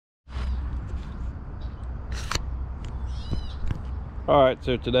All right,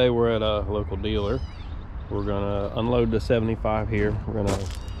 so today we're at a local dealer. We're gonna unload the 75 here. We're gonna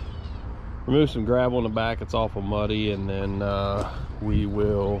remove some gravel in the back. It's awful muddy, and then we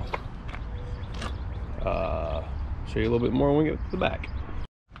will show you a little bit more when we get to the back.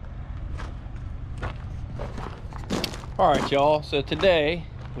 All right, y'all, so today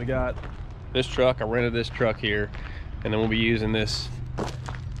we got this truck. I rented this truck here, and then we'll be using this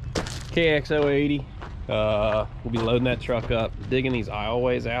KX080. We'll be loading that truck up, digging these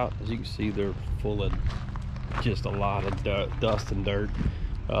aisleways out. As you can see, they're full of just a lot of dust and dirt.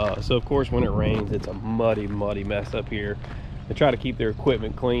 So of course when it rains, it's a muddy mess up here. They try to keep their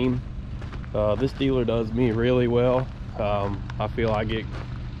equipment clean. This dealer does me really well. I feel I get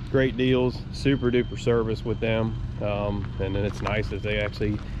great deals, super duper service with them, and then it's nice that they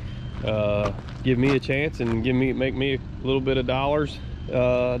actually give me a chance and make me a little bit of dollars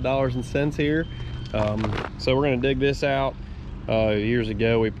and cents here. So we're going to dig this out. Years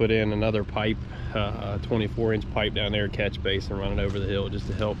ago we put in another pipe, 24-inch pipe down there, catch basin, run it over the hill just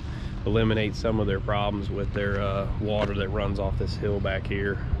to help eliminate some of their problems with their water that runs off this hill back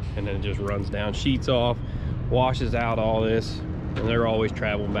here, and then it just runs down, sheets off, washes out all this, and they're always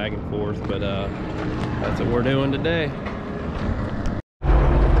traveling back and forth. But that's what we're doing today.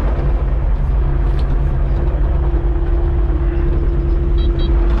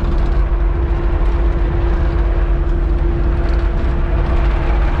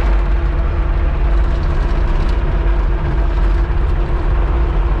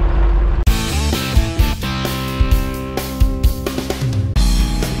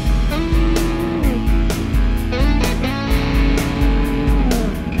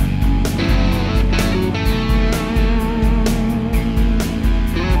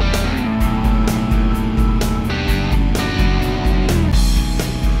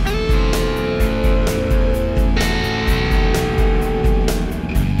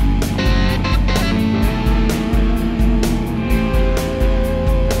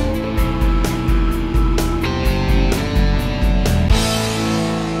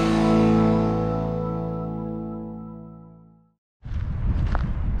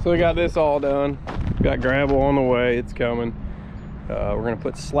 So we got this all done. Got gravel on the way, it's coming. We're gonna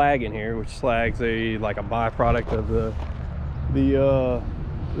put slag in here, which slag's like a byproduct of the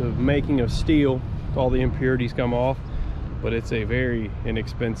making of steel. All the impurities come off, but it's a very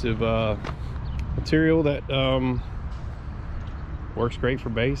inexpensive material that works great for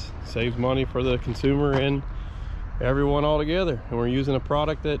base, saves money for the consumer and everyone all together. And we're using a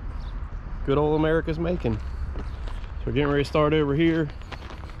product that good old America's making. So we're getting ready to start over here.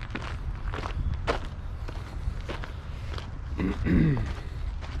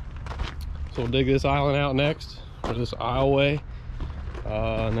 So we'll dig this island out next, or this aisleway,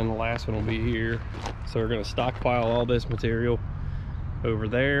 and then the last one will be here. So we're going to stockpile all this material over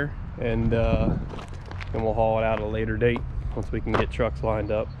there, and then we'll haul it out at a later date once we can get trucks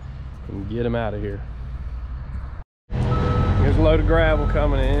lined up and get them out of here. Here's a load of gravel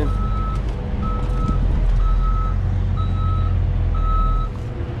coming in.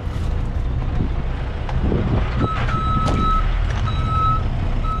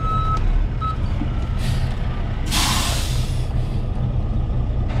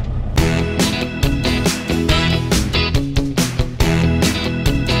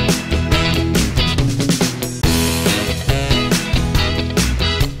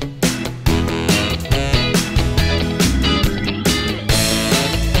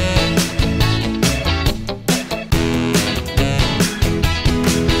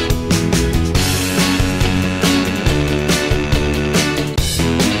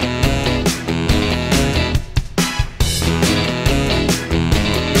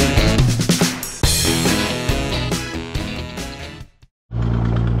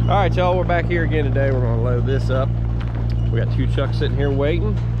 All right, y'all, we're back here again today. We're gonna load this up. We got two trucks sitting here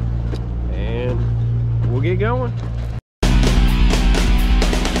waiting, and we'll get going.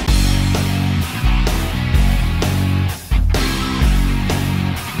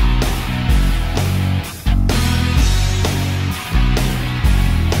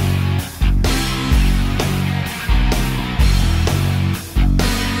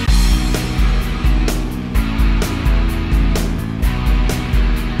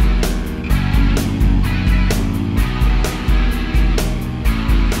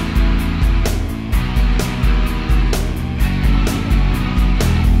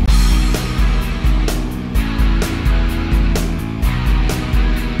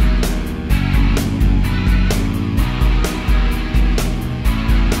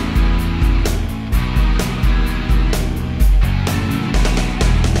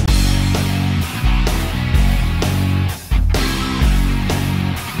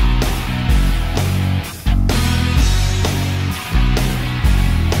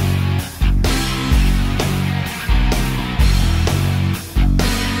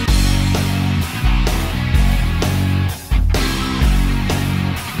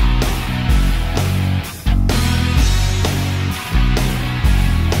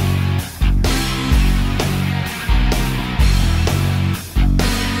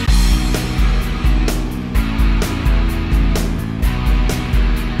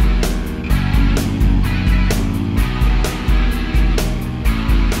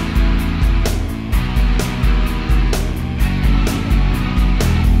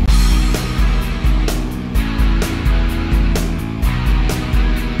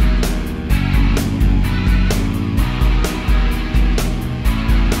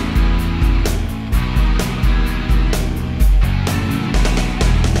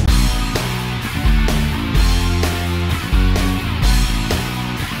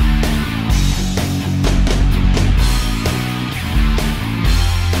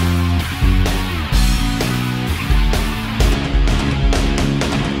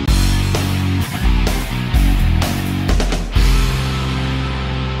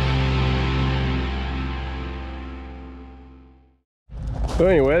 So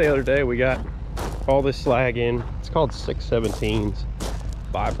anyway, the other day we got all this slag in. It's called 617s,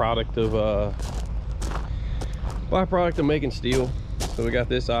 byproduct of making steel. So we got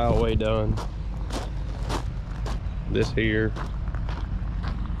this aisleway done, this here,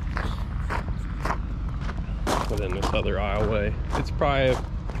 and then this other aisleway. It's probably a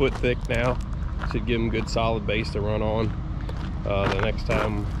foot thick now. Should give them good solid base to run on. The next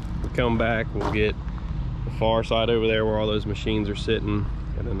time we come back, we'll get the far side over there where all those machines are sitting,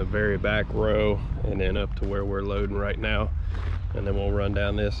 and then the very back row, and then up to where we're loading right now, and then we'll run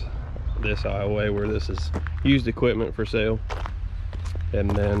down this aisleway where this is used equipment for sale,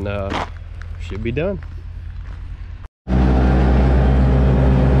 and then should be done.